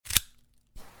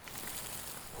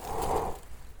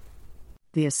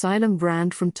The Asylum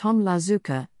brand from Tom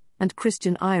Lazuka and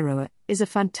Christian Eiroa is a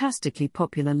fantastically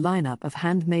popular lineup of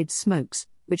handmade smokes,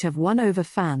 which have won over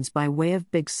fans by way of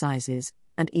big sizes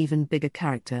and even bigger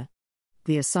character.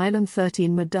 The Asylum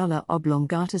 13 Medulla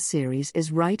Oblongata series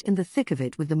is right in the thick of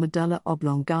it, with the Medulla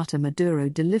Oblongata Maduro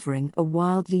delivering a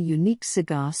wildly unique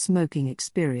cigar smoking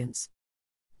experience.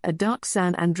 A dark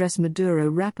San Andres Maduro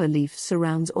wrapper leaf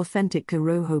surrounds authentic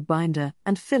Corojo binder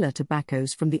and filler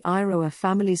tobaccos from the Eiroa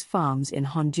family's farms in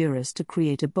Honduras to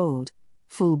create a bold,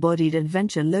 full-bodied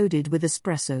adventure loaded with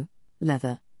espresso,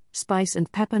 leather, spice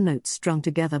and pepper notes strung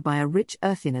together by a rich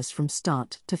earthiness from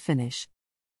start to finish.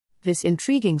 This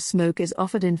intriguing smoke is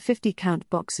offered in 50-count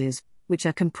boxes, which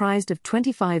are comprised of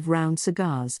 25 round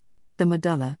cigars, the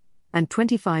Medulla, and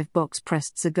 25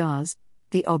 box-pressed cigars,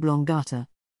 the Oblongata.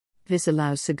 This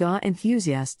allows cigar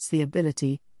enthusiasts the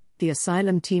ability, the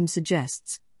Asylum team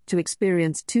suggests, to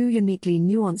experience two uniquely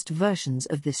nuanced versions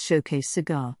of this showcase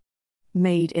cigar.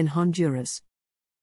 Made in Honduras.